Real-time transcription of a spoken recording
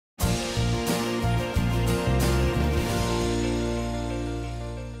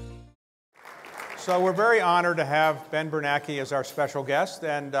So we're very honored to have Ben Bernanke as our special guest,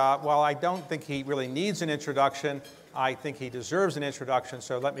 and while I don't think he really needs an introduction, I think he deserves an introduction,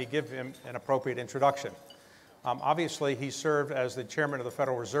 so let me give him an appropriate introduction. Obviously, he served as the chairman of the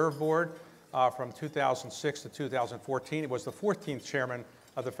Federal Reserve Board from 2006 to 2014. He was the 14th chairman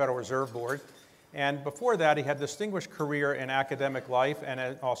of the Federal Reserve Board, and before that, he had a distinguished career in academic life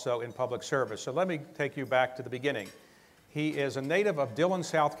and also in public service. So let me take you back to the beginning. He is a native of Dillon,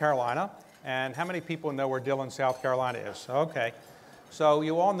 South Carolina. And how many people know where Dillon, South Carolina is? Okay. So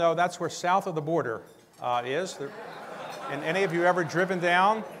you all know that's where south of the border is. And any of you ever driven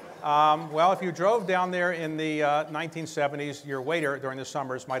down? Well, if you drove down there in the 1970s, your waiter during the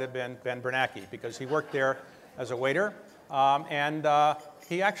summers might have been Ben Bernanke, because he worked there as a waiter.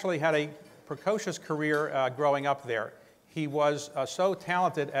 He actually had a precocious career growing up there. He was so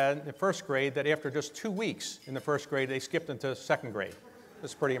talented in the first grade that after just 2 weeks in the first grade, they skipped into second grade.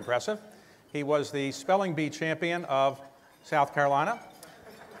 That's pretty impressive. He was the spelling bee champion of South Carolina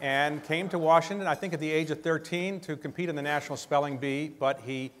and came to Washington, I think at the age of 13, to compete in the National Spelling Bee, but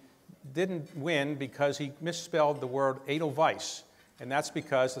he didn't win because he misspelled the word Edelweiss, and that's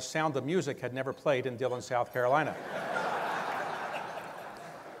because The Sound of Music had never played in Dillon, South Carolina.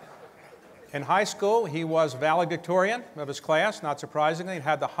 In high school, he was valedictorian of his class, not surprisingly, and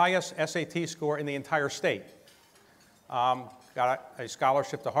had the highest SAT score in the entire state. Got a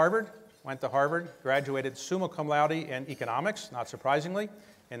scholarship to Harvard, went to Harvard, graduated summa cum laude in economics, not surprisingly,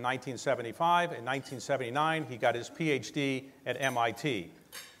 in 1975. In 1979, he got his PhD at MIT.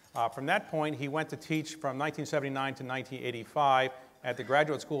 From that point, he went to teach from 1979 to 1985 at the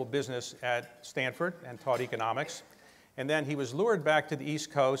Graduate School of Business at Stanford and taught economics. And then he was lured back to the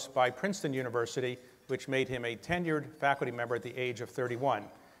East Coast by Princeton University, which made him a tenured faculty member at the age of 31.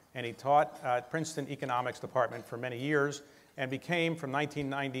 And he taught at Princeton Economics Department for many years, and became, from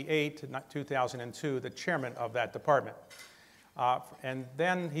 1998 to 2002, the chairman of that department. And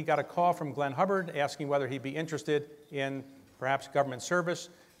then he got a call from Glenn Hubbard asking whether he'd be interested in perhaps government service.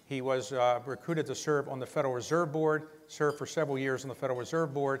 He was recruited to serve on the Federal Reserve Board, served for several years on the Federal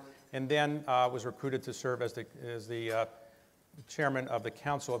Reserve Board, and then was recruited to serve as the chairman of the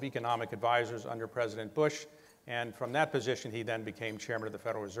Council of Economic Advisors under President Bush. And from that position, he then became chairman of the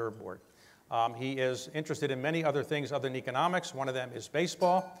Federal Reserve Board. He is interested in many other things other than economics. One of them is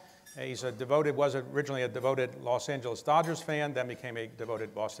baseball. Was originally a devoted Los Angeles Dodgers fan, then became a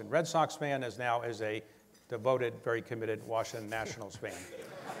devoted Boston Red Sox fan, now is a devoted, very committed Washington Nationals fan.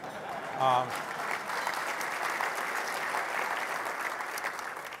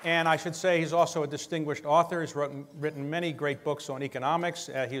 And I should say he's also a distinguished author. He's written many great books on economics.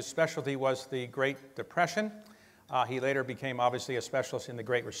 His specialty was the Great Depression. He later became, obviously, a specialist in the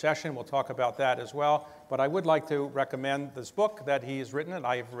Great Recession. We'll talk about that as well. But I would like to recommend this book that he's written and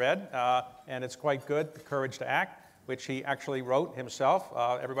I've read, and it's quite good, The Courage to Act, which he actually wrote himself.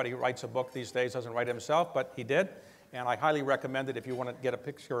 Everybody who writes a book these days doesn't write it himself, but he did. And I highly recommend it if you want to get a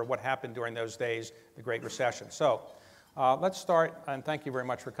picture of what happened during those days, the Great Recession. So let's start, and thank you very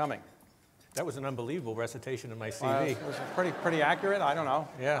much for coming. That was an unbelievable recitation of my CV. It was pretty accurate. I don't know.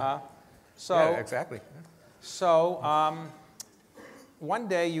 Yeah. Yeah, exactly. So one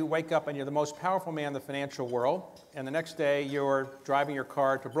day you wake up and you're the most powerful man in the financial world, and the next day you're driving your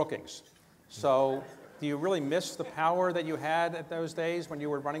car to Brookings. So do you really miss the power that you had at those days when you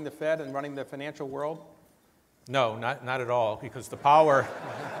were running the Fed and running the financial world? No, not at all, because the power,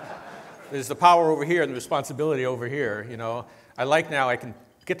 there's the power over here and the responsibility over here. You know, I like now I can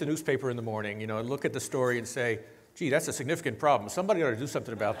get the newspaper in the morning, you know, and look at the story and say, gee, that's a significant problem. Somebody ought to do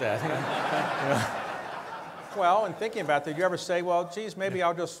something about that. You know? Well, in thinking about that, did you ever say, well, geez, maybe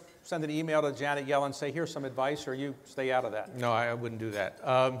I'll just send an email to Janet Yellen and say, here's some advice, or you stay out of that? No, I wouldn't do that.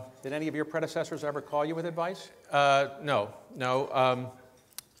 Did any of your predecessors ever call you with advice? No.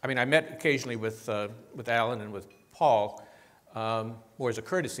 I mean, I met occasionally with Alan and with Paul, more as a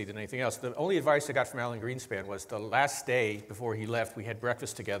courtesy than anything else. The only advice I got from Alan Greenspan was the last day before he left, we had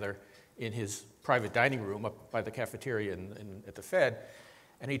breakfast together in his private dining room up by the cafeteria at the Fed.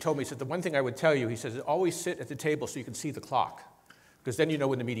 And he told me, he said, the one thing I would tell you, he says, always sit at the table so you can see the clock, because then you know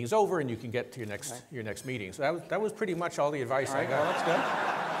when the meeting's over and you can get to your next meeting. So that was pretty much all the advice I got. Well, that's good.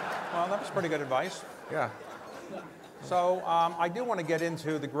 Well, that was pretty good advice. Yeah. So I do want to get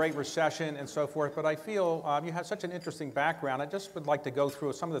into the Great Recession and so forth, but I feel you have such an interesting background. I just would like to go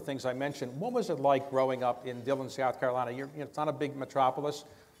through some of the things I mentioned. What was it like growing up in Dillon, South Carolina? It's not a big metropolis.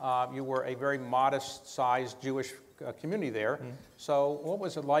 You were a very modest-sized Jewish community there. Mm-hmm. So what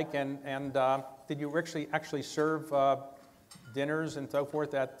was it like, and did you actually serve dinners and so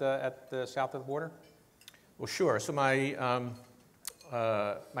forth at the south of the border? Well, sure. So my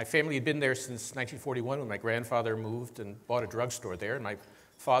my family had been there since 1941 when my grandfather moved and bought a drugstore there. And my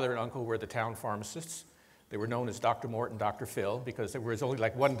father and uncle were the town pharmacists. They were known as Dr. Morton, Dr. Phil, because there was only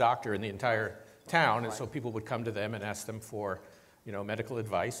like one doctor in the entire town, and so people would come to them and ask them for, medical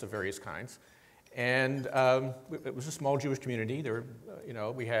advice of various kinds. And it was a small Jewish community. There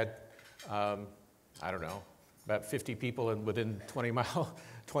were, we had, I don't know, about 50 people within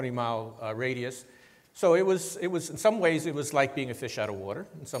 20-mile radius. So it was, in some ways, it was like being a fish out of water,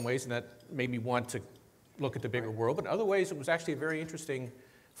 in some ways, and that made me want to look at the bigger world. But in other ways, it was actually a very interesting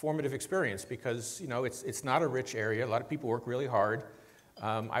formative experience because, it's not a rich area. A lot of people work really hard.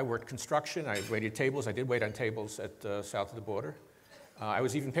 I worked construction. I waited tables. I did wait on tables at south of the border. I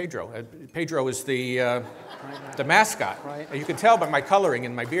was even Pedro. Pedro is the mascot. Right. You can tell by my coloring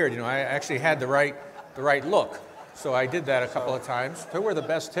and my beard, I actually had the right look. So I did that a couple of times. Who were the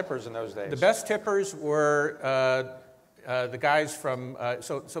best tippers in those days? The best tippers were the guys from,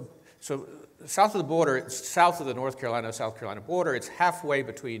 so south of the border, it's south of the North Carolina-South Carolina border. It's halfway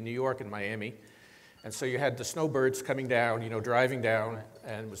between New York and Miami. And so you had the snowbirds coming down, driving down,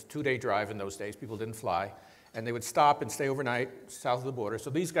 and it was a 2-day drive in those days. People didn't fly. And they would stop and stay overnight south of the border. So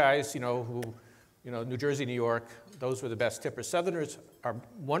these guys, who, New Jersey, New York, those were the best tippers. Southerners are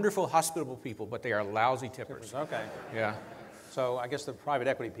wonderful, hospitable people, but they are lousy tippers. Okay. Yeah. So I guess the private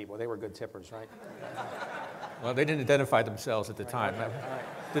equity people, they were good tippers, right? Well, they didn't identify themselves at the time. Right.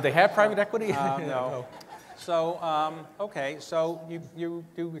 Did they have private equity? No. So, okay, so you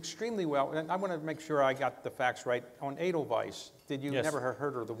do extremely well. And I want to make sure I got the facts right. On Edelweiss, did you never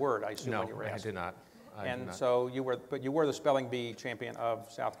heard of the word, I assume, when you were asked? No, I did not. So you were the spelling bee champion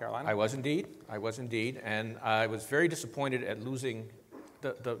of South Carolina? I was indeed, and I was very disappointed at losing.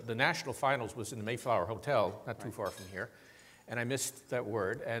 The national finals was in the Mayflower Hotel, not too far from here, and I missed that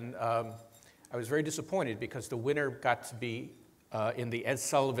word, and I was very disappointed because the winner got to be in the Ed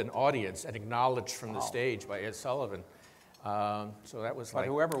Sullivan audience and acknowledged from the stage by Ed Sullivan. So that was but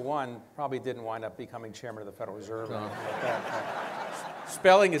whoever won probably didn't wind up becoming chairman of the Federal Reserve. No. Or anything like that.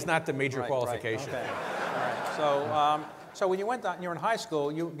 Spelling is not the major qualification. Right. Okay. All right. So when you were in high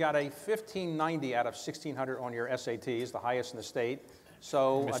school, you got a 1590 out of 1600 on your SATs, the highest in the state.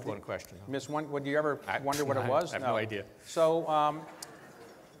 So missed one question. Missed one. Would you ever wonder what it was? I have no idea. So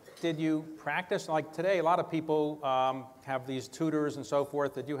did you practice? Like today, a lot of people have these tutors and so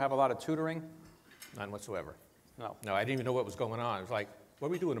forth. Did you have a lot of tutoring? None whatsoever. No. No, I didn't even know what was going on. It was like, what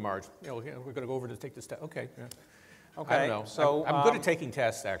are we doing tomorrow? We're going to go over to take this test. Okay. Yeah. Okay. I don't know. So I'm good at taking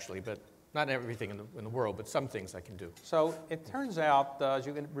tests, actually, but not everything in the world, but some things I can do. So it turns out, as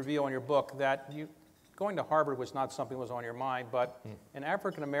you can reveal in your book, that going to Harvard was not something that was on your mind, but an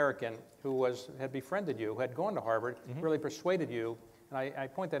African-American who had befriended you, who had gone to Harvard, really persuaded you. And I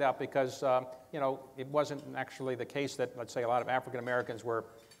point that out because, it wasn't actually the case that, let's say, a lot of African-Americans were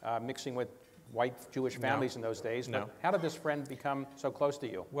mixing with white Jewish families in those days. No. But how did this friend become so close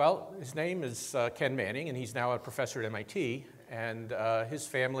to you? Well, his name is Ken Manning, and he's now a professor at MIT. And his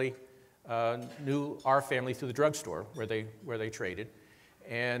family knew our family through the drugstore where they traded.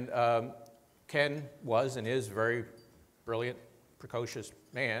 And Ken was and is a very brilliant, precocious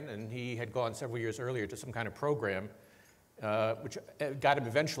man, and he had gone several years earlier to some kind of program which got him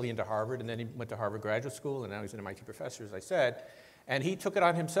eventually into Harvard, and then he went to Harvard Graduate School, and now he's an MIT professor, as I said. And he took it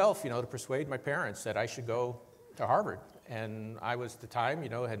on himself, to persuade my parents that I should go to Harvard. And I was, at the time,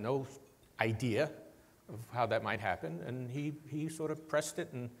 had no idea of how that might happen. And he sort of pressed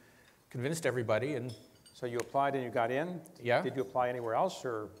it and convinced everybody. And so you applied and you got in? Yeah. Did you apply anywhere else?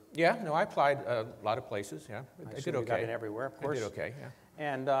 Or? Yeah, no, I applied a lot of places, yeah. I did okay. You got in everywhere, of course. I did okay, yeah.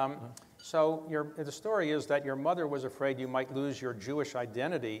 And so the story is that your mother was afraid you might lose your Jewish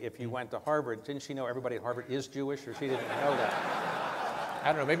identity if you went to Harvard. Didn't she know everybody at Harvard is Jewish, or she didn't know that? I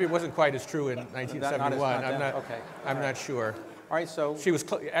don't know. Maybe it wasn't quite as true in 1971. I'm not sure. All right. So she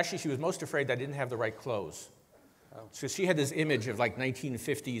was most afraid that I didn't have the right clothes. So she had this image of like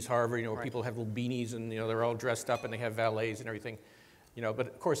 1950s Harvard, where people have little beanies and they're all dressed up and they have valets and everything. But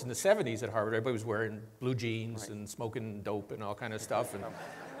of course in the 70s at Harvard, everybody was wearing blue jeans and smoking dope and all kind of stuff. And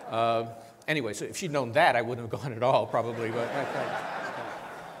anyway, so if she'd known that, I wouldn't have gone at all, probably. But.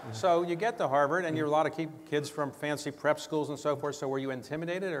 So you get to Harvard, and you're a lot of kids from fancy prep schools and so forth. So were you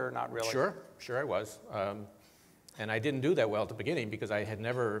intimidated, or not really? Sure I was. And I didn't do that well at the beginning because I had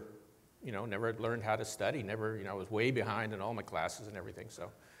never learned how to study. I was way behind in all my classes and everything.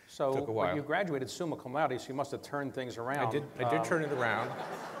 So it took a while. But you graduated summa cum laude, so you must have turned things around. I did turn it around.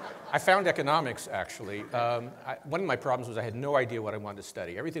 I found economics, actually. One of my problems was I had no idea what I wanted to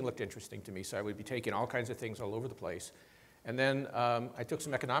study. Everything looked interesting to me, so I would be taking all kinds of things all over the place. And then I took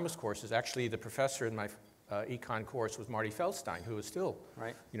some economics courses. Actually, the professor in my econ course was Marty Feldstein, who is still,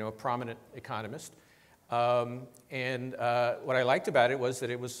 Right. a prominent economist. And what I liked about it was that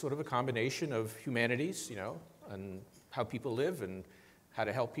it was sort of a combination of humanities, and how people live and how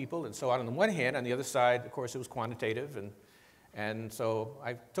to help people and so on the one hand. On the other side, of course, it was quantitative. And so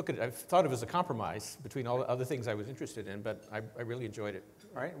I thought of it as a compromise between all the other things I was interested in, but I really enjoyed it.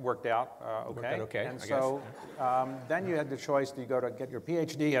 All right, worked out okay. Worked out okay, And I so guess. then you had the choice, do you go to get your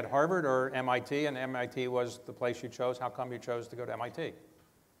PhD at Harvard or MIT? And MIT was the place you chose. How come you chose to go to MIT?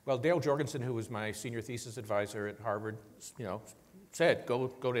 Well, Dale Jorgensen, who was my senior thesis advisor at Harvard, said, go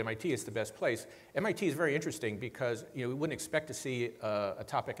to MIT, it's the best place. MIT is very interesting because, we wouldn't expect to see a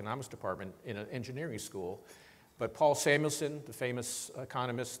top economics department in an engineering school. But Paul Samuelson, the famous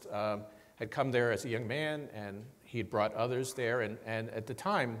economist, had come there as a young man, and he had brought others there. And at the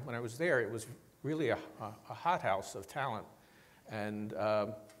time, when I was there, it was really a hothouse of talent. And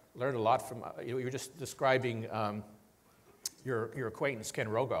learned a lot from, you were just describing your acquaintance, Ken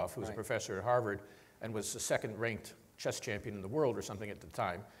Rogoff, who was a professor at Harvard and was the second-ranked chess champion in the world or something at the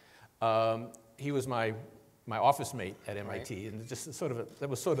time. He was my office mate at MIT, and just that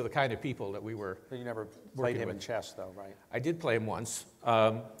was sort of the kind of people that we were. So you never played him in chess, though, right? I did play him once.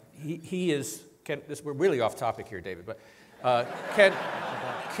 He is Ken. We're really off topic here, David, but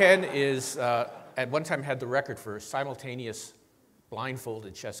Ken is at one time had the record for simultaneous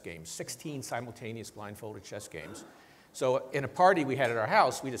blindfolded chess games. 16 simultaneous blindfolded chess games. So in a party we had at our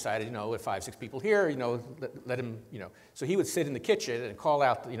house, we decided, with 5, 6 people here, let him, So he would sit in the kitchen and call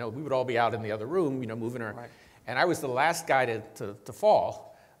out, we would all be out in the other room, moving our, and I was the last guy to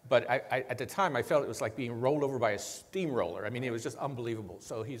fall, but at the time I felt it was like being rolled over by a steamroller. I mean, it was just unbelievable.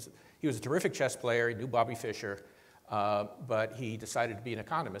 So he was a terrific chess player, he knew Bobby Fischer, but he decided to be an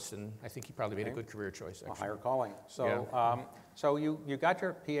economist, and I think he probably made a good career choice, actually. A higher calling. So, so you got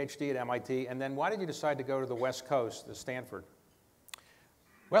your PhD at MIT, and then why did you decide to go to the West Coast, to Stanford?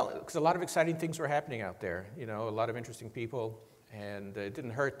 Well, because a lot of exciting things were happening out there, a lot of interesting people, and it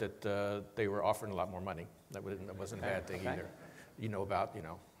didn't hurt that they were offering a lot more money. That wasn't a bad thing either.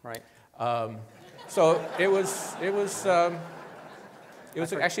 Right. So it was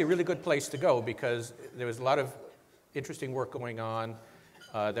actually a really good place to go because there was a lot of interesting work going on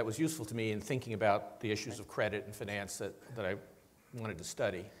that was useful to me in thinking about the issues of credit and finance that I wanted to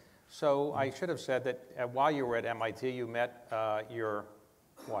study. So I should have said that while you were at MIT, you met your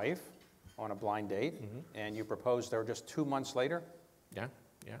wife on a blind date, and you proposed to her just 2 months later? Yeah.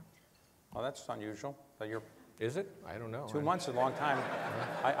 Well, that's unusual. So Is it? I don't know. 2 months is a long time.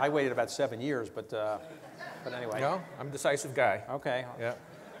 I waited about 7 years, but anyway. No, I'm a decisive guy. Okay. Yeah.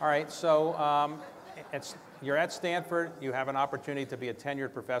 All right, so you're at Stanford. You have an opportunity to be a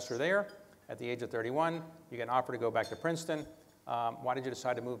tenured professor there. At the age of 31, you get an offer to go back to Princeton. Why did you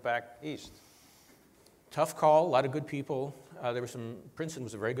decide to move back east? Tough call, a lot of good people. Princeton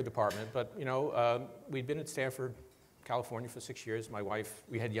was a very good department, but we'd been at Stanford, California for 6 years.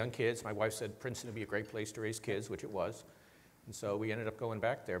 We had young kids. My wife said Princeton would be a great place to raise kids, which it was. And so we ended up going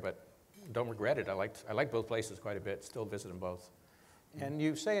back there, but don't regret it. I liked both places quite a bit, still visit them both. And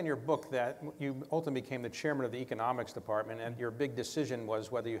you say in your book that you ultimately became the chairman of the economics department, and your big decision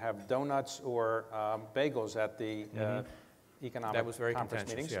was whether you have donuts or bagels at the economic That was very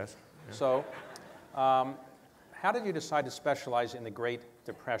conference contentious, meetings. yes. Yeah. So how did you decide to specialize in the Great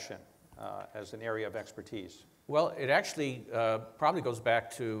Depression as an area of expertise? Well, it actually probably goes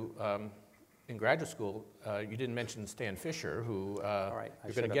back to in graduate school, you didn't mention Stan Fisher, who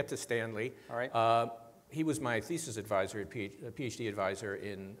you're going to get to Stanley. All right. He was my thesis advisor, PhD advisor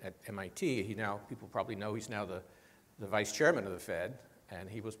at MIT. People probably know he's now the vice chairman of the Fed, and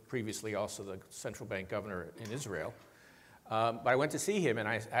he was previously also the central bank governor in Israel. But I went to see him, and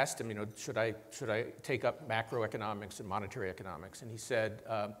I asked him, should I take up macroeconomics and monetary economics? And he said,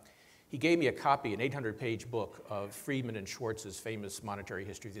 he gave me a copy, an 800-page book of Friedman and Schwartz's famous monetary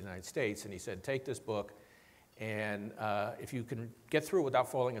history of the United States, and he said, take this book, and if you can get through it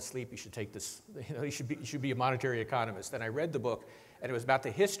without falling asleep, you should take this, you should be a monetary economist. And I read the book, and it was about the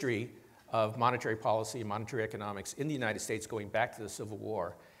history of monetary policy and monetary economics in the United States going back to the Civil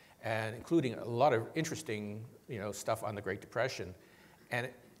War, and including a lot of interesting stuff on the Great Depression. And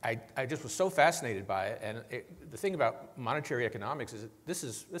I just was so fascinated by it. And the thing about monetary economics is that this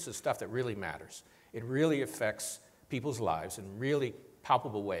is stuff that really matters. It really affects people's lives in really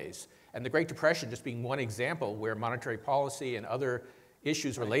palpable ways. And the Great Depression just being one example where monetary policy and other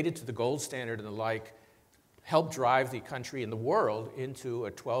issues related to the gold standard and the like helped drive the country and the world into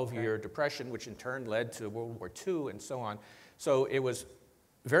a 12-year depression, which in turn led to World War II and so on. So it was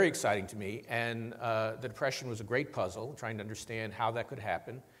very exciting to me, and the Depression was a great puzzle, trying to understand how that could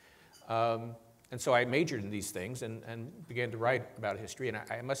happen. And so I majored in these things and began to write about history, and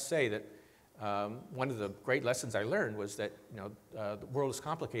I must say that one of the great lessons I learned was that the world is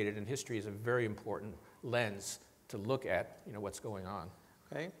complicated, and history is a very important lens to look at what's going on.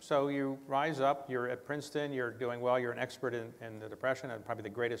 Okay, so you rise up, you're at Princeton, you're doing well, you're an expert in the Depression, and probably the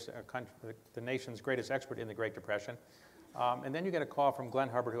greatest, the nation's greatest expert in the Great Depression. And then you get a call from Glenn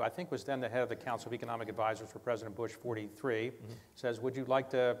Hubbard, who I think was then the head of the Council of Economic Advisors for President Bush 43, says, would you like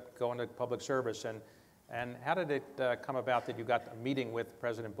to go into public service? And how did it come about that you got a meeting with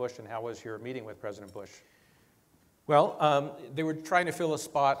President Bush, and how was your meeting with President Bush? Well, they were trying to fill a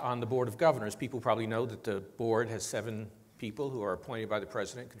spot on the Board of Governors. People probably know that the board has 7 people who are appointed by the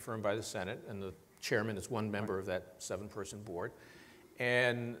President, confirmed by the Senate, and the chairman is one member of that 7-person board.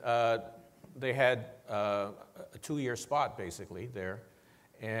 And they had a 2-year spot, basically, there.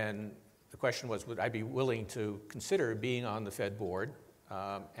 And the question was, would I be willing to consider being on the Fed board?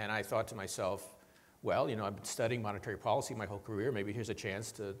 And I thought to myself, well, I've been studying monetary policy my whole career. Maybe here's a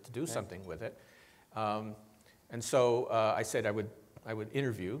chance to do something with it. And so I said I would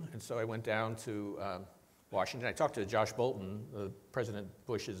interview. And so I went down to Washington. I talked to Josh Bolton, President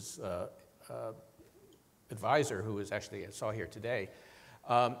Bush's advisor, who was actually, I saw here today.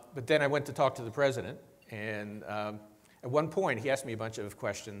 But then I went to talk to the president, and at one point he asked me a bunch of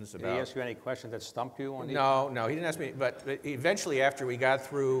questions about... Did he ask you any questions that stumped you? No, he didn't ask me, but eventually after we got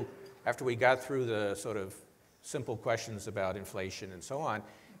through the sort of simple questions about inflation and so on,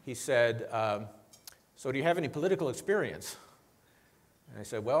 he said, so do you have any political experience? And I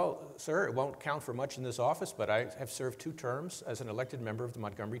said, well, sir, it won't count for much in this office, but I have served 2 terms as an elected member of the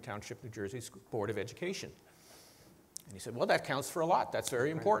Montgomery Township, New Jersey Board of Education. And he said, well, that counts for a lot. That's very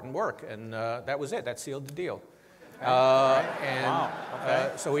important work. And that was it. That sealed the deal.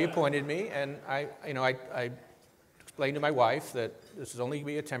 So he appointed me, and I explained to my wife that this was only going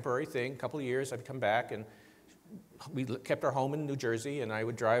to be a temporary thing, a couple of years. I'd come back, and we kept our home in New Jersey, and I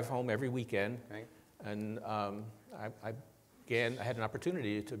would drive home every weekend. Right. And I had an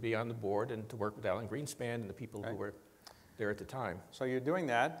opportunity to be on the board and to work with Alan Greenspan and the people who were there at the time. So you're doing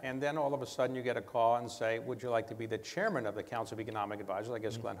that, and then all of a sudden you get a call and say, would you like to be the chairman of the Council of Economic Advisors? I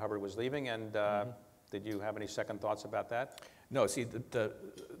guess Glenn Hubbard was leaving, and did you have any second thoughts about that? No, see, the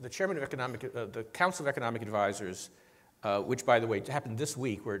chairman of the Council of Economic Advisors, which, by the way, happened this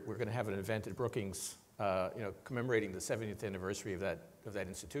week. We're going to have an event at Brookings, commemorating the 70th anniversary of that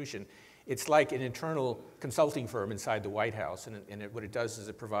institution. It's like an internal consulting firm inside the White House, and what it does is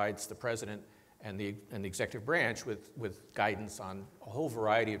it provides the president and the executive branch with guidance on a whole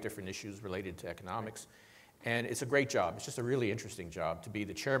variety of different issues related to economics. And it's a great job. It's just a really interesting job to be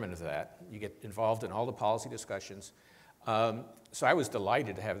the chairman of that. You get involved in all the policy discussions. So I was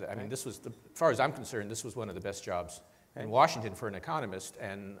delighted to have that. I mean, this was, as far as I'm concerned, this was one of the best jobs in Washington for an economist.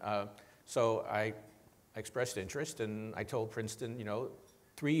 And so I expressed interest, and I told Princeton,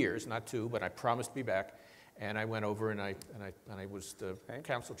 3 years, not 2, but I promised to be back. And I went over, and I was the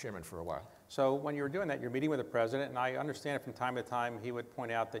council chairman for a while. So when you were doing that, you're meeting with the president, and I understand from time to time he would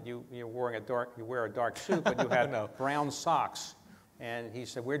point out that you wear a dark suit, but you had brown socks. And he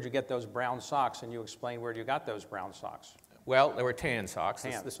said, where'd you get those brown socks? And you explained where you got those brown socks. Well, they were tan socks.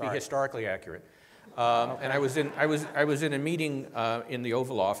 Let's be historically accurate. And I was in a meeting in the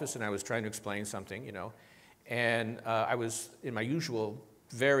Oval Office, and I was trying to explain something, and I was in my usual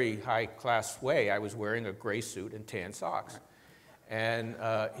very high-class way. I was wearing a gray suit and tan socks. And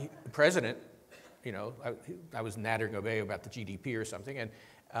the president, I was nattering away about the GDP or something, and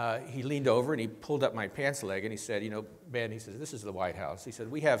he leaned over and he pulled up my pants leg and he said, Ben, he says, this is the White House. He said,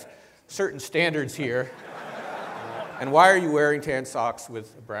 we have certain standards here, and why are you wearing tan socks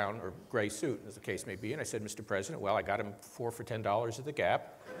with a brown or gray suit, as the case may be? And I said, Mr. President, well, I got them 4 for $10 at the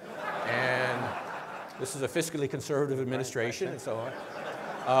Gap, and this is a fiscally conservative administration, and so on.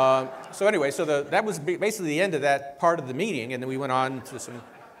 So anyway, that was basically the end of that part of the meeting, and then we went on to some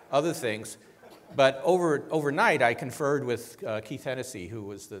other things. But overnight, I conferred with Keith Hennessy, who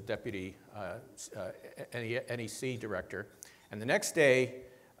was the deputy NEC director. And the next day,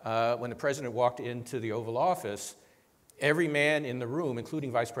 when the president walked into the Oval Office, every man in the room,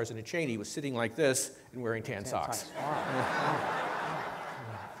 including Vice President Cheney, was sitting like this and wearing tan socks.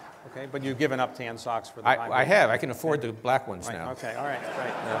 Okay, but you've given up tan socks for the time. I have. I can afford the black ones now. Okay, all right,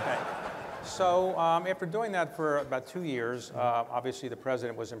 great. Okay. So after doing that for about 2 years, obviously the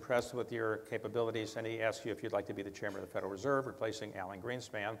president was impressed with your capabilities, and he asked you if you'd like to be the chairman of the Federal Reserve, replacing Alan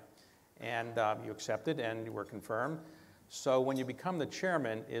Greenspan. And you accepted, and you were confirmed. So when you become the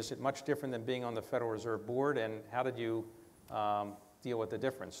chairman, is it much different than being on the Federal Reserve Board, and how did you deal with the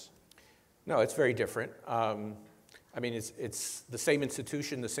difference? No, it's very different. I mean, it's the same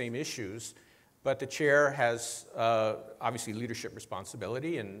institution, the same issues, but the chair has obviously leadership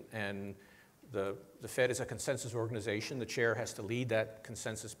responsibility, and the Fed is a consensus organization. The chair has to lead that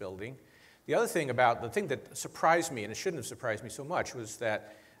consensus building. The thing that surprised me, and it shouldn't have surprised me so much, was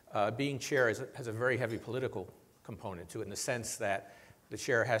that being chair has a very heavy political component to it, in the sense that the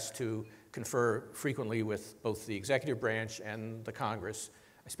chair has to confer frequently with both the executive branch and the Congress.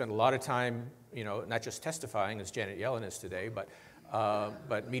 I spent a lot of time, not just testifying, as Janet Yellen is today,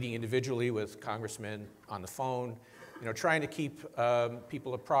 but meeting individually with congressmen on the phone, trying to keep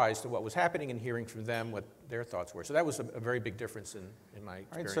people apprised of what was happening and hearing from them what their thoughts were. So that was a very big difference in my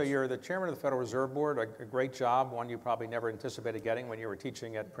experience. All right, so you're the chairman of the Federal Reserve Board, a great job, one you probably never anticipated getting when you were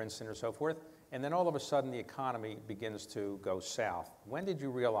teaching at Princeton or so forth. And then all of a sudden the economy begins to go south. When did you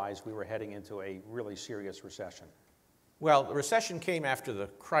realize we were heading into a really serious recession? Well, the recession came after the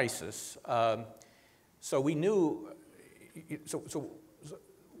crisis. So we knew,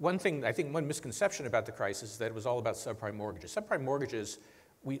 one thing, I think one misconception about the crisis is that it was all about subprime mortgages. Subprime mortgages,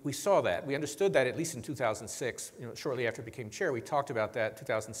 we saw that. We understood that at least in 2006, shortly after I became chair, we talked about that.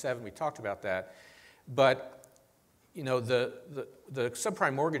 2007, we talked about that. But the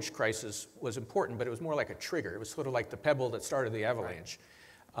subprime mortgage crisis was important, but it was more like a trigger. It was sort of like the pebble that started the avalanche.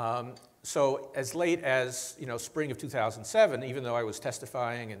 Right. So as late as spring of 2007, even though I was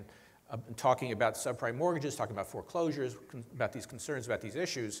testifying and talking about subprime mortgages, talking about foreclosures, about these concerns, about these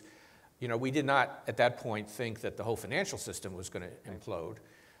issues, we did not at that point think that the whole financial system was going to implode.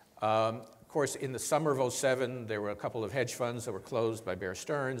 Of course, in the summer of 2007, there were a couple of hedge funds that were closed by Bear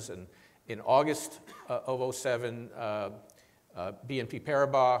Stearns, and in August of 2007, BNP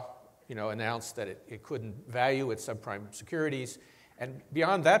Paribas, announced that it couldn't value its subprime securities. And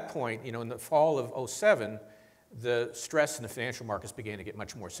beyond that point, in the fall of 2007, the stress in the financial markets began to get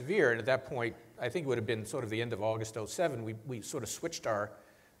much more severe. And at that point, I think it would have been sort of the end of August 2007, we sort of switched our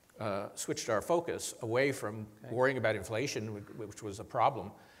focus away from worrying about inflation, which was a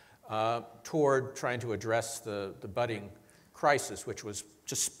problem, toward trying to address the budding crisis, which was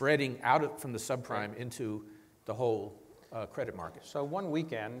just spreading out from the subprime into the whole credit market. So one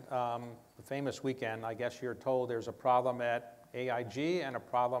weekend, the famous weekend, I guess you're told there's a problem at AIG and a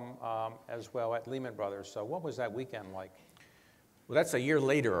problem as well at Lehman Brothers. So what was that weekend like? Well, that's a year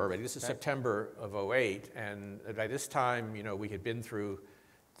later already. This is September of 2008, and by this time, we had been through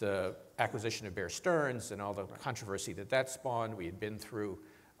the acquisition of Bear Stearns and all the controversy that spawned. We had been through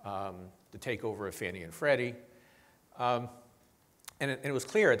the takeover of Fannie and Freddie. And it was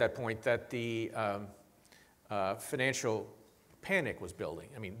clear at that point that the financial panic was building.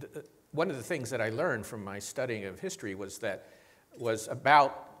 I mean, one of the things that I learned from my studying of history was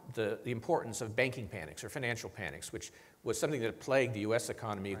about the importance of banking panics or financial panics, which was something that plagued the U.S.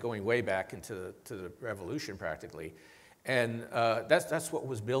 economy going way back into the Revolution practically. And that's what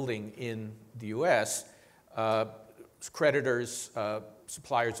was building in the U.S. Creditors,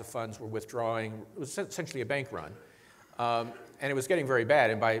 suppliers of funds were withdrawing. It was essentially a bank run. And it was getting very bad.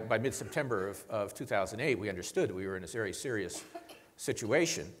 And by mid-September of 2008, we understood that we were in a very serious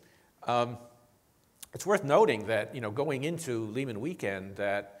situation. It's worth noting that, going into Lehman weekend,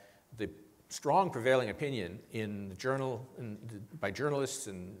 that the strong prevailing opinion in the journal, by journalists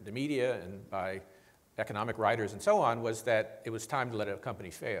and the media and by economic writers and so on, was that it was time to let a company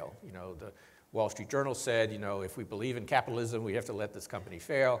fail. The Wall Street Journal said, if we believe in capitalism, we have to let this company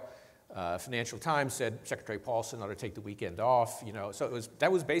fail. Financial Times said Secretary Paulson ought to take the weekend off. So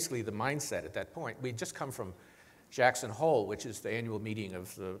that was basically the mindset at that point. We'd just come from Jackson Hole, which is the annual meeting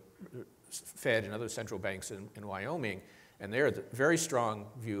of the Fed and other central banks in Wyoming, and there the very strong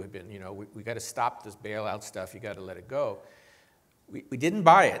view had been, we got to stop this bailout stuff. You got to let it go. We didn't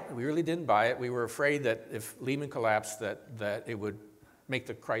buy it. We really didn't buy it. We were afraid that if Lehman collapsed, that it would make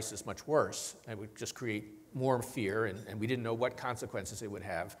the crisis much worse. It would just create more fear, and we didn't know what consequences it would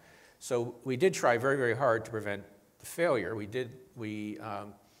have. So we did try very, very hard to prevent the failure. We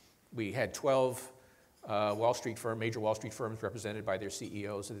had 12 major Wall Street firms represented by their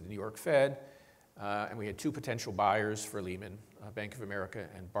CEOs at the New York Fed, and we had 2 potential buyers for Lehman, Bank of America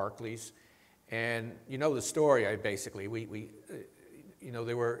and Barclays. And the story.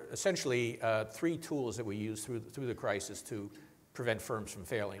 There were essentially 3 tools that we used through the crisis to prevent firms from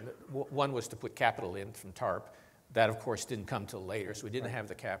failing. One was to put capital in from TARP. That, of course, didn't come till later, so we didn't have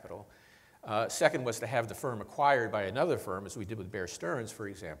the capital. Second was to have the firm acquired by another firm, as we did with Bear Stearns, for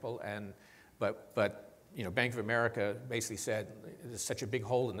example. But Bank of America basically said, there's such a big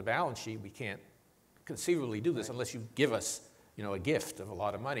hole in the balance sheet, we can't conceivably do this unless you give us, a gift of a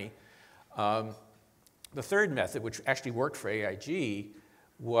lot of money. The third method, which actually worked for AIG,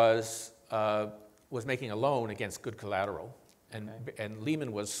 was making a loan against good collateral. And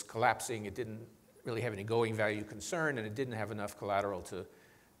Lehman was collapsing. It didn't really have any going value concern, and it didn't have enough collateral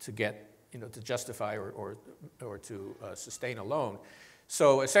to get, to justify or to sustain a loan.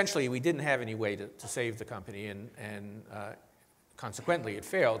 So essentially, we didn't have any way to save the company, and consequently, it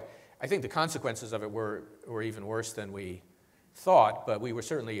failed. I think the consequences of it were even worse than we thought, but we were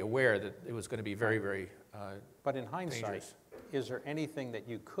certainly aware that it was going to be very, very But in hindsight, dangerous. is there anything that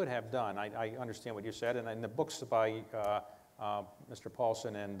you could have done? I understand what you said, and in the books by Mr.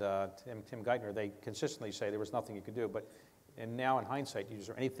 Paulson and Tim Geithner, they consistently say there was nothing you could do. And now in hindsight, is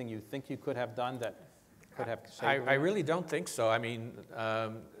there anything you think you could have done that could have saved I really don't think so. I mean,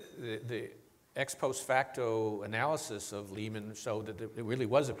 the ex post facto analysis of Lehman showed that it really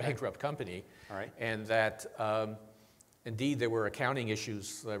was a bankrupt company, and that indeed there were accounting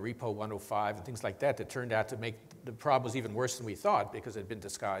issues, Repo 105 and things like that, that turned out to make the problems even worse than we thought because it had been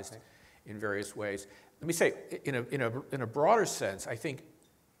disguised in various ways. Let me say, in a broader sense, I think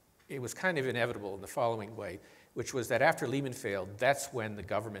it was kind of inevitable in the following way, which was that after Lehman failed, that's when the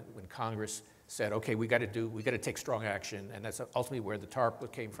government, when Congress said, okay, we got to take strong action, and that's ultimately where the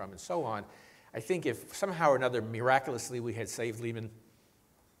TARP came from and so on. I think if somehow or another, miraculously, we had saved Lehman,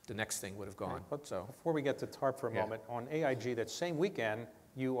 the next thing would have gone. But before we get to TARP for a moment, on AIG, that same weekend,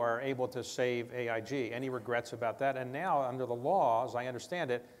 you are able to save AIG. Any regrets about that? And now, under the law, as I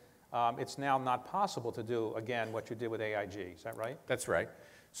understand it, it's now not possible to do, again, what you did with AIG. Is that right? That's right.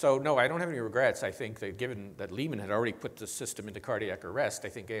 So, no, I don't have any regrets. I think that given that Lehman had already put the system into cardiac arrest, I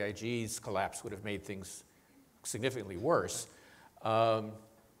think AIG's collapse would have made things significantly worse. Although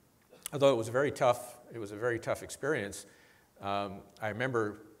it was a very tough experience. I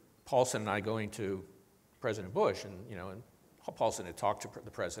remember Paulson and I going to President Bush, and Paulson had talked to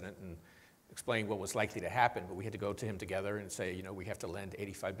the president and explained what was likely to happen, but we had to go to him together and say, we have to lend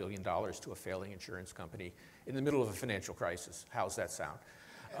 $85 billion to a failing insurance company in the middle of a financial crisis. How's that sound?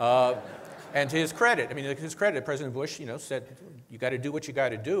 And to his credit, President Bush, said, you got to do what you got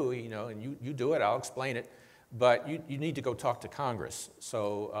to do, and you do it, I'll explain it, but you need to go talk to Congress.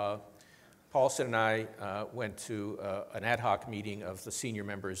 So Paulson and I went to an ad hoc meeting of the senior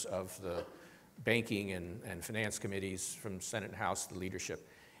members of the banking and finance committees from Senate and House, the leadership.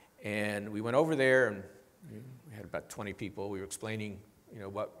 And we went over there, and we had about 20 people. We were explaining,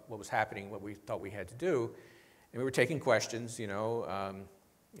 what was happening, what we thought we had to do. And we were taking questions,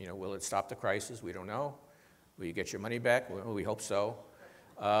 will it stop the crisis? We don't know. Will you get your money back? Well, we hope so.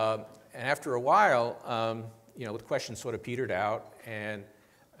 And after a while, the questions sort of petered out, and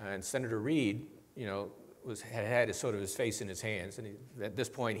Senator Reid, had his face in his hands. And at this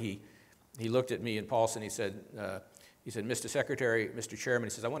point, he looked at me and Paulson. He said, Mr. Secretary, Mr. Chairman,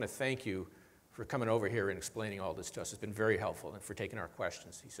 he says, I want to thank you for coming over here and explaining all this to us. It's been very helpful, and for taking our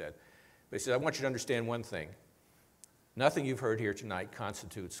questions, he said. But he said, I want you to understand one thing. Nothing you've heard here tonight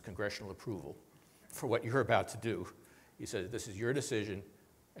constitutes congressional approval for what you're about to do. He said, this is your decision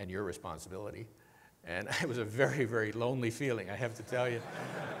and your responsibility. And it was a very, very lonely feeling, I have to tell you.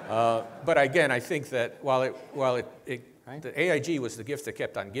 But again, I think that while the AIG was the gift that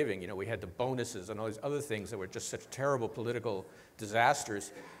kept on giving, we had the bonuses and all these other things that were just such terrible political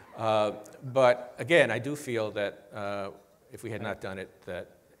disasters. But again, I do feel that if we had not done it,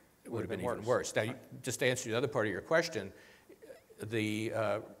 that it would have been even worse. Now, just to answer the other part of your question,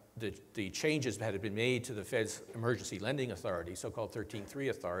 the changes that had been made to the Fed's emergency lending authority, so-called 13.3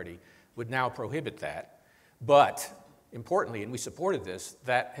 authority, would now prohibit that. But importantly, and we supported this,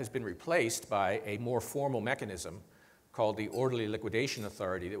 that has been replaced by a more formal mechanism called the Orderly Liquidation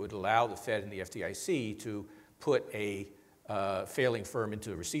Authority that would allow the Fed and the FDIC to put a failing firm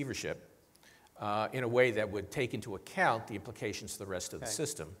into receivership in a way that would take into account the implications to the rest of the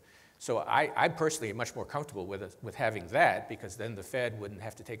system. So I personally am much more comfortable with having that, because then the Fed wouldn't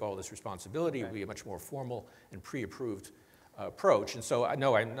have to take all this responsibility. It would be a much more formal and pre-approved approach. And so,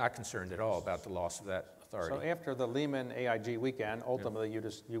 no, I'm not concerned at all about the loss of that authority. So after the Lehman AIG weekend, ultimately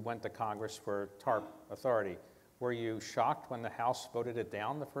you went to Congress for TARP authority. Were you shocked when the House voted it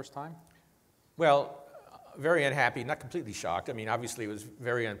down the first time? Well, very unhappy, not completely shocked. I mean, obviously it was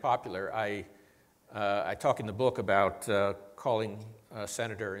very unpopular. I talk in the book about calling a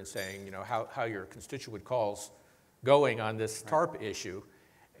senator and saying, how your constituent calls going on this TARP issue.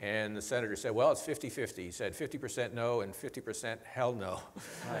 And the senator said, well, it's 50-50. He said 50% no and 50% hell no.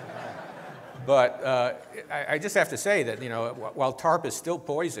 But I just have to say that, while TARP is still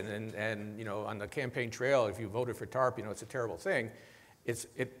poison, and on the campaign trail, if you voted for TARP, it's a terrible thing,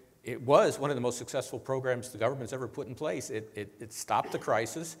 it was one of the most successful programs the government's ever put in place. It stopped the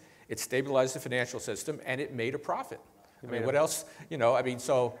crisis. it stabilized the financial system, and it made a profit. I mean, what else, you know, I mean,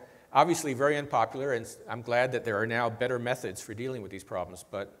 so obviously very unpopular, and I'm glad that there are now better methods for dealing with these problems,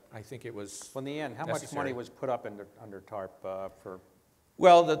 but I think it was Well, in the end, how much money was put up under TARP for?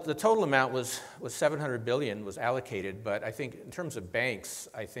 Well, the total amount was 700 billion was allocated, but I think in terms of banks,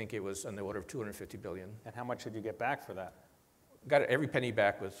 I think it was on the order of 250 billion. And how much did you get back for that? Got every penny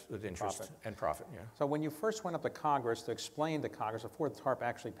back with interest and profit, yeah. So when you first went up to Congress to explain to Congress before the TARP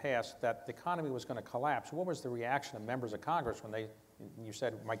actually passed that the economy was going to collapse, what was the reaction of members of Congress when you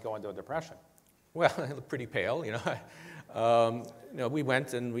said it might go into a depression? Well, they looked pretty pale, you know. You know, we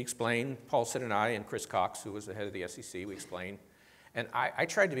went and we explained, Paul Sid and I and Chris Cox, who was the head of the SEC, we explained. And I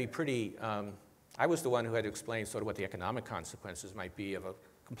tried to be pretty, I was the one who had to explain sort of what the economic consequences might be of a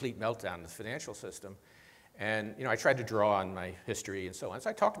complete meltdown in the financial system. And, you know, I tried to draw on my history and so on. So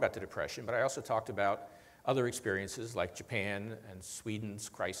I talked about the Depression, but I also talked about other experiences like Japan and Sweden's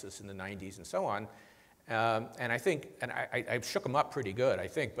crisis in the 90s and so on. And I think, and I shook them up pretty good, I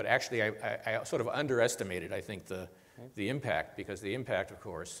think, but actually I sort of underestimated, I think, the impact, because the impact, of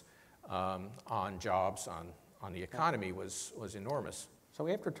course, on jobs, on the economy was enormous. So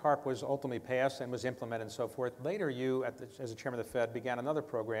after TARP was ultimately passed and was implemented and so forth, later you, as the chairman of the Fed, began another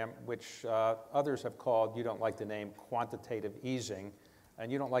program which others have called, you don't like the name, quantitative easing, and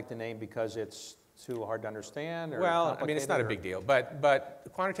you don't like the name because it's too hard to understand? Or well, I mean, it's not a big deal, but the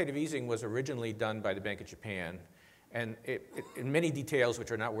quantitative easing was originally done by the Bank of Japan, and in many details which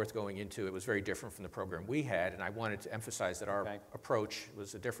are not worth going into, it was very different from the program we had, and I wanted to emphasize that our approach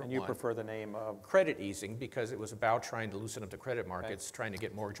was a different one. And you prefer the name of? Credit easing, because it was about trying to loosen up the credit markets, trying to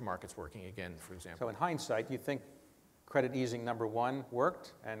get mortgage markets working again, for example. So in hindsight, you think credit easing number 1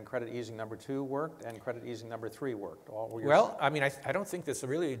 worked, and credit easing number 2 worked, and credit easing number 3 worked? Well, I mean, I don't think that's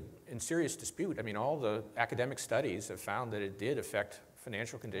really in serious dispute. I mean, all the academic studies have found that it did affect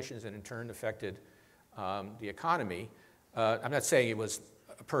financial conditions and in turn affected the economy. I'm not saying it was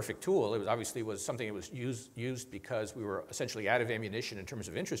a perfect tool. It was obviously something that was used because we were essentially out of ammunition in terms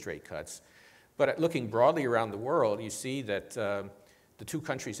of interest rate cuts. But looking broadly around the world, you see that the two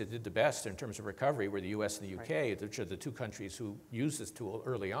countries that did the best in terms of recovery were the US and the UK, which are the two countries who used this tool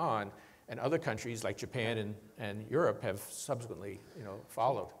early on, and other countries like Japan and Europe have subsequently, you know,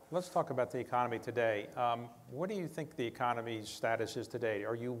 followed. Let's talk about the economy today. What do you think the economy's status is today?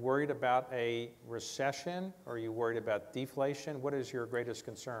 Are you worried about a recession? Are you worried about deflation? What is your greatest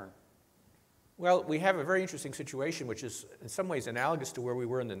concern? Well, we have a very interesting situation, which is in some ways analogous to where we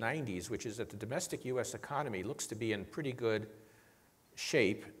were in the 90s, which is that the domestic US economy looks to be in pretty good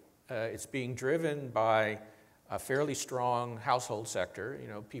shape. It's being driven by a fairly strong household sector. You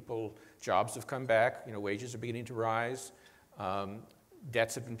know, jobs have come back, you know, wages are beginning to rise,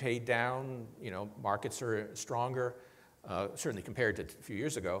 debts have been paid down, you know, markets are stronger, certainly compared to a few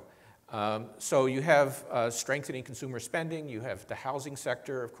years ago. So you have strengthening consumer spending. You have the housing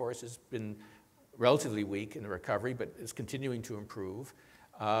sector, of course, has been relatively weak in the recovery, but is continuing to improve.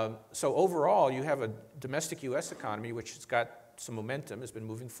 So overall, you have a domestic US economy which has got some momentum, has been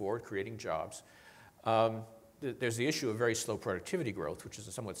moving forward, creating jobs. There's the issue of very slow productivity growth, which is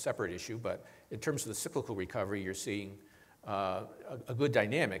a somewhat separate issue, but in terms of the cyclical recovery, you're seeing a good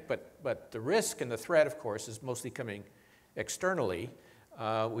dynamic. But the risk and the threat, of course, is mostly coming externally.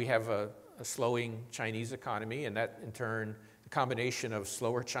 We have a slowing Chinese economy, and that in turn, the combination of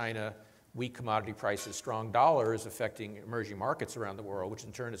slower China, weak commodity prices, strong dollar is affecting emerging markets around the world, which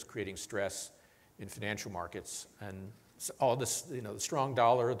in turn is creating stress in financial markets. And all this, you know, the strong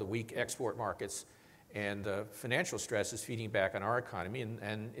dollar, the weak export markets, and financial stress is feeding back on our economy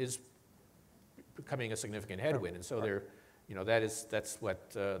and is becoming a significant headwind. And so there, you know, that's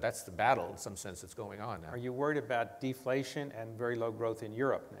the battle in some sense that's going on now. Are you worried about deflation and very low growth in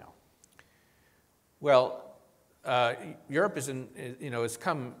Europe now? Well, Europe has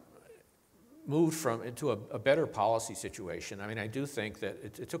moved into a better policy situation. I mean, I do think that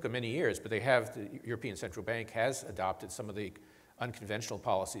it took them many years, but the European Central Bank has adopted some of the unconventional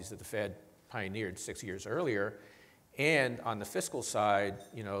policies that the Fed pioneered 6 years earlier. And on the fiscal side,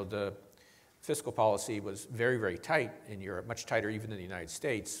 you know, the fiscal policy was very, very tight in Europe, much tighter even than the United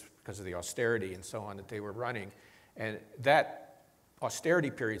States because of the austerity and so on that they were running. And that austerity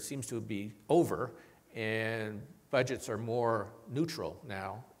period seems to be over, and budgets are more neutral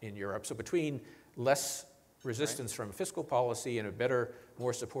now in Europe. So between less resistance from fiscal policy and a better,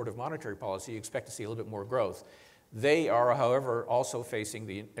 more supportive monetary policy, you expect to see a little bit more growth. They are, however, also facing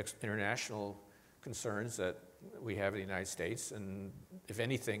the international concerns that we have in the United States, and if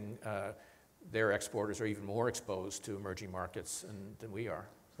anything, their exporters are even more exposed to emerging markets than we are.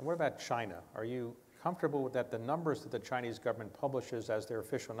 So what about China? Are you comfortable that the numbers that the Chinese government publishes as their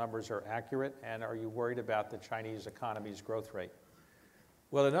official numbers are accurate, and are you worried about the Chinese economy's growth rate?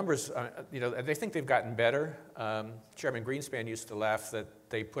 Well, the numbers, they think they've gotten better. Chairman Greenspan used to laugh that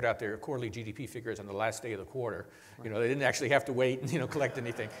they put out their quarterly GDP figures on the last day of the quarter. They didn't actually have to wait and collect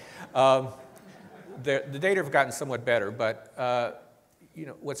anything. The data have gotten somewhat better, but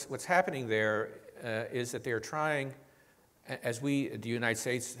what's happening there is that they're trying, as we, the United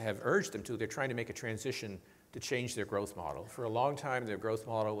States, have urged them to, they're trying to make a transition to change their growth model. For a long time, their growth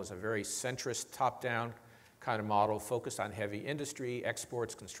model was a very centrist, top-down kind of model focused on heavy industry,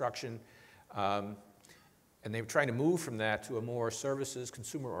 exports, construction, and they're trying to move from that to a more services,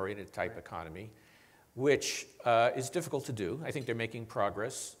 consumer-oriented type economy, which is difficult to do. I think they're making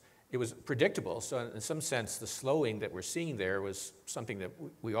progress. It was predictable, so in some sense, the slowing that we're seeing there was something that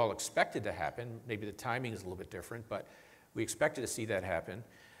we all expected to happen. Maybe the timing is a little bit different, but we expected to see that happen.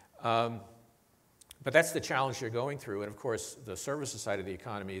 But that's the challenge they're going through, and of course, the services side of the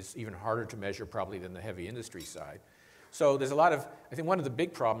economy is even harder to measure probably than the heavy industry side. So there's a lot of, I think one of the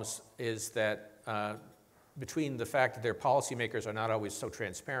big problems is that between the fact that their policymakers are not always so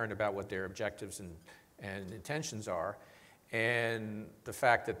transparent about what their objectives and intentions are, and the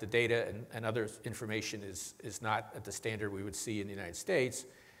fact that the data and other information is not at the standard we would see in the United States,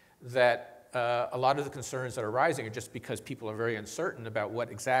 that a lot of the concerns that are rising are just because people are very uncertain about what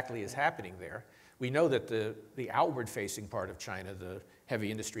exactly is happening there. We know that the outward-facing part of China, the heavy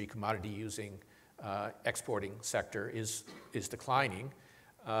industry, commodity-using, exporting sector is declining.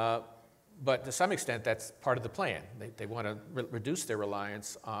 But to some extent, that's part of the plan. They want to reduce their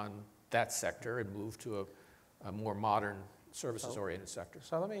reliance on that sector and move to a more modern, services-oriented sector.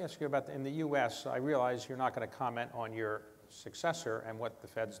 So let me ask you about, in the U.S., I realize you're not going to comment on your successor and what the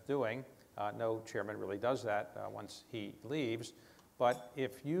Fed's doing. No chairman really does that once he leaves. But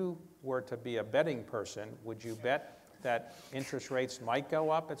if you were to be a betting person, would you bet that interest rates might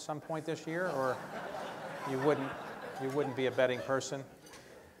go up at some point this year, or you wouldn't be a betting person?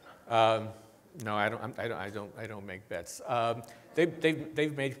 No, I don't make bets.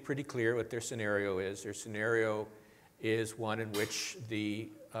 They've made pretty clear what their scenario is. Their scenario is one in which the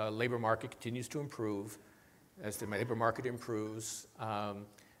labor market continues to improve. As the labor market improves,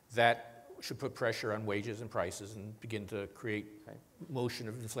 that should put pressure on wages and prices and begin to create motion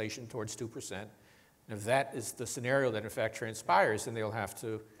of inflation towards 2%. And if that is the scenario that in fact transpires, then they'll have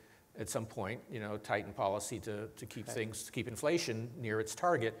to, at some point, tighten policy to keep things, to keep inflation near its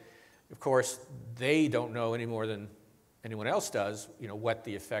target. Of course, they don't know any more than anyone else does, what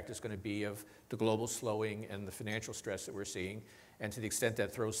the effect is going to be of the global slowing and the financial stress that we're seeing. And to the extent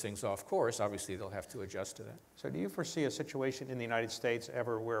that throws things off course, obviously they'll have to adjust to that. So do you foresee a situation in the United States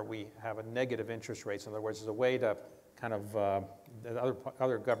ever where we have a negative interest rates? In other words, there's a way to kind of,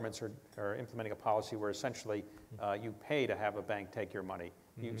 other governments are implementing a policy where essentially you pay to have a bank take your money.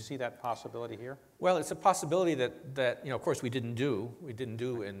 Do you see that possibility here? Well, it's a possibility that of course we didn't do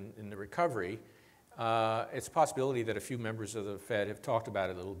in the recovery. It's a possibility that a few members of the Fed have talked about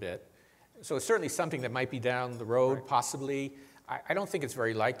it a little bit. So it's certainly something that might be down the road, possibly. I don't think it's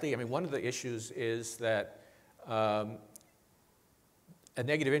very likely. I mean, one of the issues is that a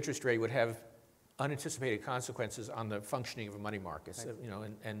negative interest rate would have unanticipated consequences on the functioning of money markets,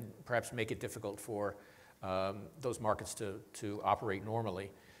 and perhaps make it difficult for those markets to operate normally.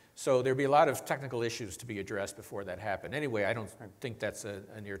 So there'd be a lot of technical issues to be addressed before that happened. Anyway, I don't think that's a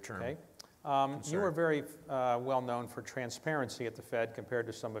near-term concern. You were very well known for transparency at the Fed compared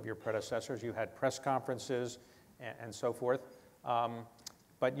to some of your predecessors. You had press conferences and so forth.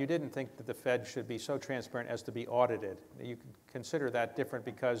 But you didn't think that the Fed should be so transparent as to be audited. You consider that different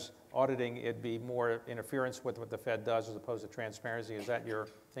because auditing, it'd be more interference with what the Fed does as opposed to transparency. Is that your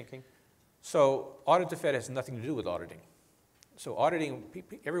thinking? So audit the Fed has nothing to do with auditing. So auditing,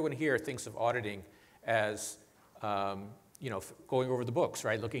 everyone here thinks of auditing as going over the books,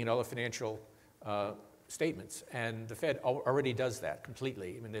 right? Looking at all the financial statements. And the Fed already does that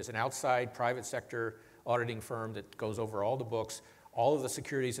completely. I mean, there's an outside private sector auditing firm that goes over all the books. All of the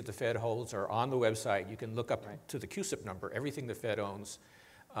securities that the Fed holds are on the website. You can look up to the CUSIP number, everything the Fed owns.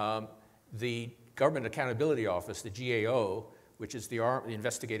 The Government Accountability Office, the GAO, which is the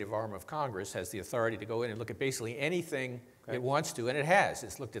investigative arm of Congress, has the authority to go in and look at basically anything it wants to, and it has.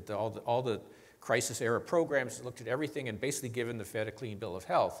 It's looked at all the crisis-era programs, it's looked at everything, and basically given the Fed a clean bill of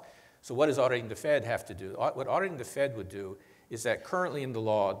health. So what does auditing the Fed have to do? What auditing the Fed would do is that currently in the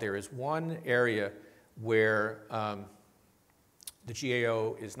law, there is one area where the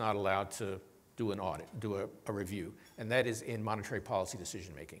GAO is not allowed to do an audit, do a review, and that is in monetary policy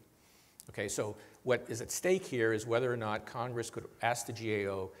decision making. Okay, so what is at stake here is whether or not Congress could ask the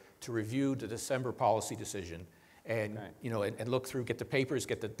GAO to review the December policy decision and, and look through, get the papers,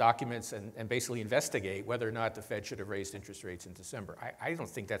 get the documents, and basically investigate whether or not the Fed should have raised interest rates in December. I don't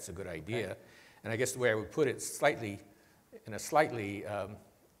think that's a good idea. Okay. And I guess the way I would put it in a slightly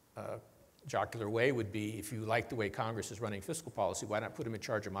jocular way would be, if you like the way Congress is running fiscal policy, why not put them in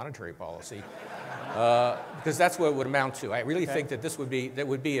charge of monetary policy? Because that's what it would amount to. I really think that it would be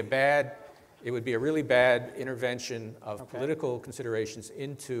a really bad intervention of political considerations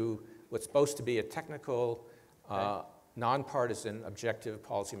into what's supposed to be a technical, nonpartisan, objective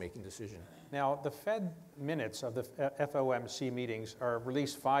policymaking decision. Now, the Fed minutes of the FOMC meetings are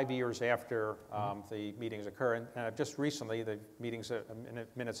released 5 years after the meetings occur, and just recently the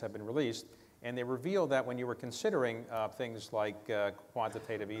minutes have been released, and they reveal that when you were considering things like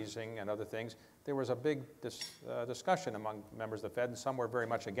quantitative easing and other things, there was a big discussion among members of the Fed, and some were very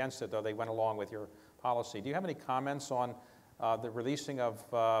much against it, though they went along with your policy. Do you have any comments on the releasing of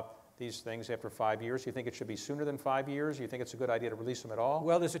these things after 5 years? Do you think it should be sooner than 5 years? Do you think it's a good idea to release them at all?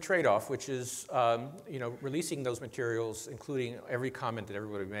 Well, there's a trade-off, which is releasing those materials, including every comment that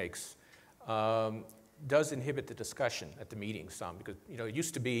everybody makes, does inhibit the discussion at the meeting some, because it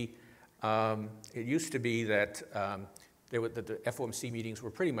used to be that the FOMC meetings were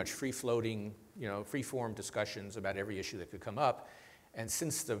pretty much free-floating, free-form discussions about every issue that could come up, and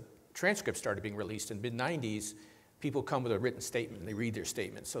since the transcripts started being released in the mid-90s, people come with a written statement and they read their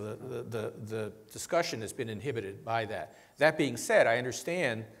statement. So the discussion has been inhibited by that. That being said, I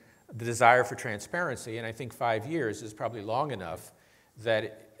understand the desire for transparency, and I think 5 years is probably long enough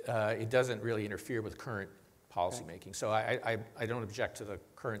that it doesn't really interfere with current policymaking. So I don't object to the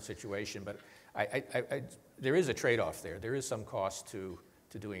current situation, but there is a trade-off there. There is some cost to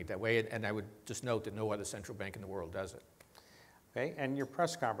doing it that way, and I would just note that no other central bank in the world does it. Okay, and your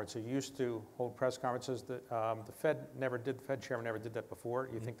press conference, you used to hold press conferences. The Fed chairman never did that before.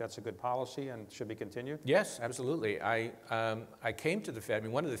 You think that's a good policy and should be continued? Yes, absolutely. I came to the Fed. I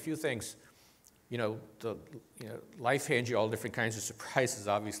mean, one of the few things, life hands you all different kinds of surprises,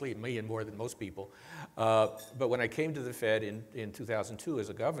 obviously, me and more than most people. But when I came to the Fed in 2002 as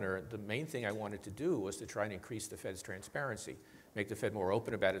a governor, the main thing I wanted to do was to try and increase the Fed's transparency, make the Fed more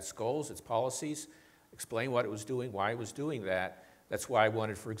open about its goals, its policies, explain what it was doing, why it was doing that. That's why I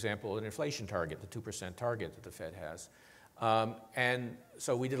wanted, for example, an inflation target, the 2% target that the Fed has. And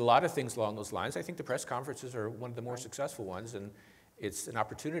so we did a lot of things along those lines. I think the press conferences are one of the more successful ones, and it's an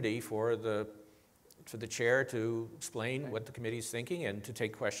opportunity for the chair to explain what the committee is thinking and to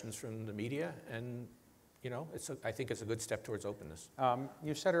take questions from the media. And I think it's a good step towards openness.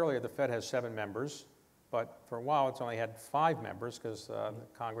 You said earlier the Fed has 7 members. But for a while, it's only had 5 members because the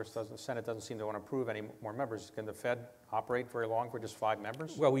Senate doesn't seem to want to approve any more members. Can the Fed operate very long for just 5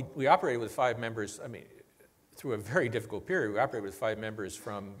 members? Well, we operated with 5 members. I mean, through a very difficult period, we operated with 5 members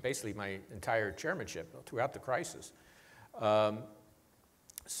from basically my entire chairmanship throughout the crisis.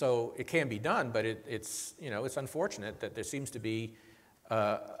 So it can be done, but it's unfortunate that there seems to be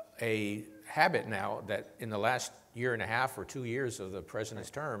a habit now that in the last year and a half or 2 years of the president's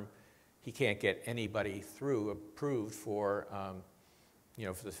term, he can't get anybody approved for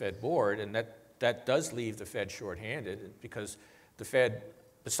the Fed board, and that does leave the Fed shorthanded because the Fed,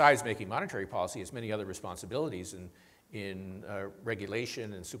 besides making monetary policy, has many other responsibilities in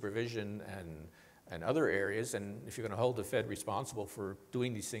regulation and supervision and other areas. And if you're going to hold the Fed responsible for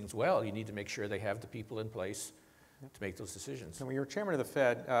doing these things well, you need to make sure they have the people in place to make those decisions. So when you're chairman of the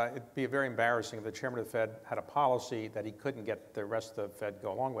Fed, it'd be very embarrassing if the chairman of the Fed had a policy that he couldn't get the rest of the Fed to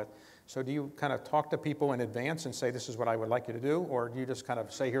go along with. So do you kind of talk to people in advance and say, this is what I would like you to do? Or do you just kind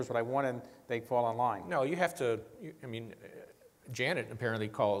of say, here's what I want, and they fall in line? No, you have to, Janet apparently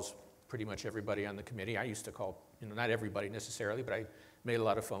calls pretty much everybody on the committee. I used to call, not everybody necessarily, but I made a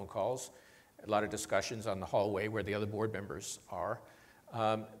lot of phone calls, a lot of discussions on the hallway where the other board members are.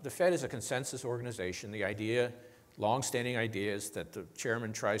 The Fed is a consensus organization. The idea, long-standing idea, is that the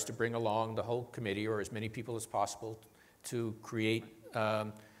chairman tries to bring along the whole committee or as many people as possible to create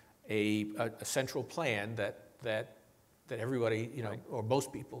a central plan that everybody, or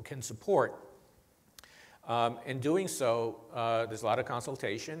most people can support. In doing so, there's a lot of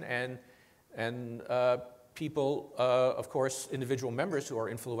consultation and people, of course, individual members who are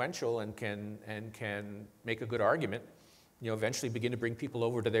influential and can make a good argument, eventually begin to bring people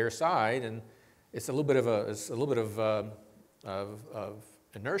over to their side, and it's a little bit of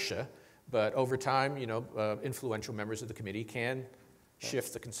inertia, but over time, influential members of the committee can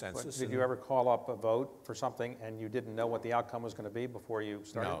shift the consensus. Did you ever call up a vote for something and you didn't know what the outcome was going to be before you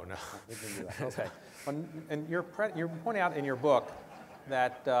started? No. You didn't do that. Okay. And you're pointing out in your book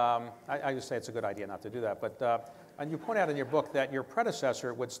that, I just say it's a good idea not to do that, but And you point out in your book that your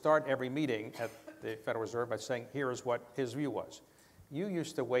predecessor would start every meeting at the Federal Reserve by saying, here is what his view was. You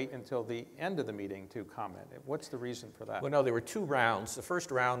used to wait until the end of the meeting to comment. What's the reason for that? Well, no, there were two rounds. The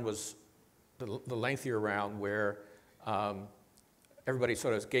first round was the lengthier round where everybody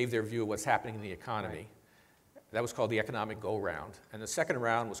sort of gave their view of what's happening in the economy. Right. That was called the economic go-round. And the second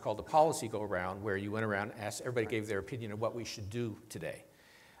round was called the policy go-round, where you went around and asked, everybody gave their opinion of what we should do today.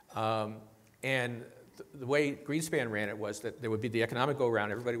 And the way Greenspan ran it was that there would be the economic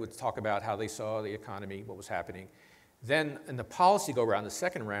go-round. Everybody would talk about how they saw the economy, what was happening. Then in the policy go-round, the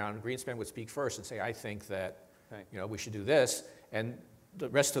second round, Greenspan would speak first and say, I think that we should do this. And the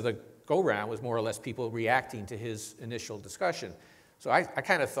rest of the go-round was more or less people reacting to his initial discussion. So I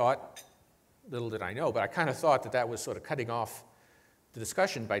kind of thought, little did I know, but I kind of thought that that was sort of cutting off the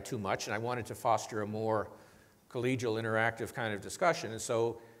discussion by too much, and I wanted to foster a more collegial, interactive kind of discussion. And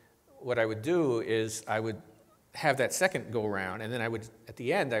so what I would do is I would have that second go-round, and then I would, at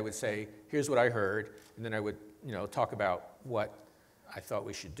the end, I would say, here's what I heard, and then I would talk about what I thought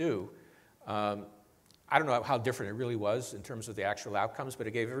we should do. I don't know how different it really was in terms of the actual outcomes, but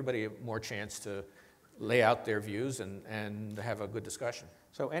it gave everybody more chance to lay out their views and have a good discussion.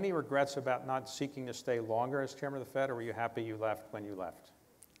 So any regrets about not seeking to stay longer as chairman of the Fed, or were you happy you left when you left?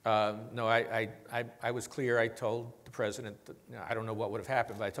 No, I was clear. I told the president that, I don't know what would have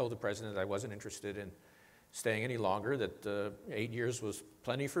happened, but I told the president that I wasn't interested in staying any longer, that 8 years was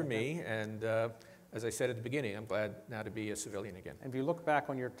plenty for me, and as I said at the beginning, I'm glad now to be a civilian again. And if you look back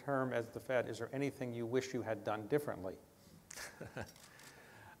on your term as the Fed, is there anything you wish you had done differently?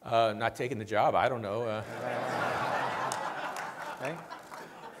 Not taking the job, I don't know. Okay.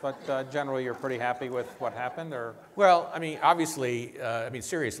 But generally, you're pretty happy with what happened, or? Well, I mean, obviously,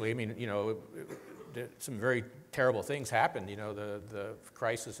 seriously, some very terrible things happened, the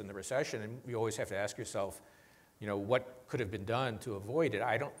crisis and the recession, and you always have to ask yourself, what could have been done to avoid it?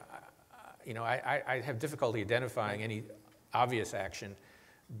 I have difficulty identifying any obvious action,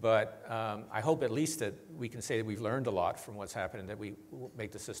 but I hope at least that we can say that we've learned a lot from what's happened and that we will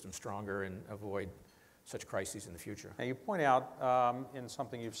make the system stronger and avoid such crises in the future. Now, you point out in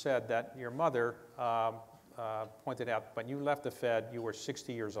something you've said that your mother pointed out when you left the Fed, you were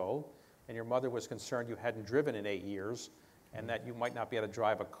 60 years old, and your mother was concerned you hadn't driven in 8 years, and that you might not be able to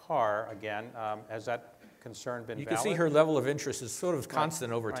drive a car again. Has that concern been valid? You can see her level of interest is sort of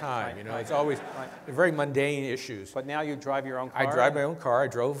constant over time. It's always very mundane issues. But now you drive your own car? I drive my own car. I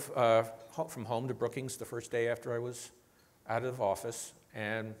drove from home to Brookings the first day after I was out of office,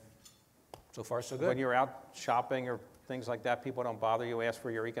 and so far so good. When you're out shopping or things like that, people don't bother you, ask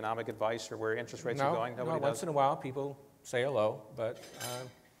for your economic advice or where interest rates are going? Nobody does? Once in a while people say hello, but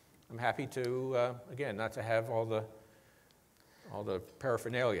I'm happy to, again, not to have all the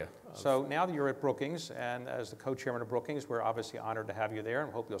paraphernalia. So now that you're at Brookings, and as the co-chairman of Brookings, we're obviously honored to have you there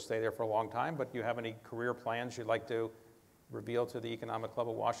and hope you'll stay there for a long time, but do you have any career plans you'd like to reveal to the Economic Club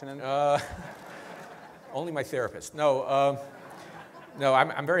of Washington? Only my therapist. No,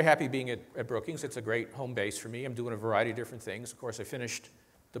 I'm very happy being at Brookings. It's a great home base for me. I'm doing a variety of different things. Of course, I finished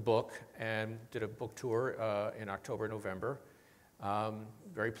the book and did a book tour in October, November.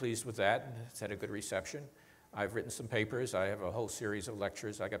 Very pleased with that. It's had a good reception. I've written some papers. I have a whole series of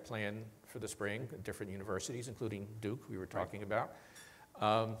lectures I got planned for the spring at different universities, including Duke, we were talking about.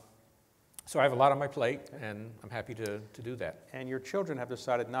 So I have a lot on my plate, and I'm happy to do that. And your children have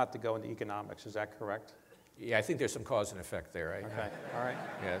decided not to go into economics, is that correct? Yeah, I think there's some cause and effect there. Okay, all right.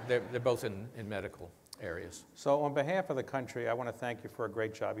 Yeah, they're both in medical areas. So on behalf of the country, I want to thank you for a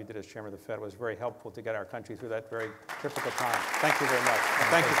great job you did as chairman of the Fed. It was very helpful to get our country through that very difficult time. Thank you very much. And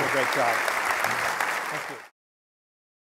thank you for a great job. Thank you.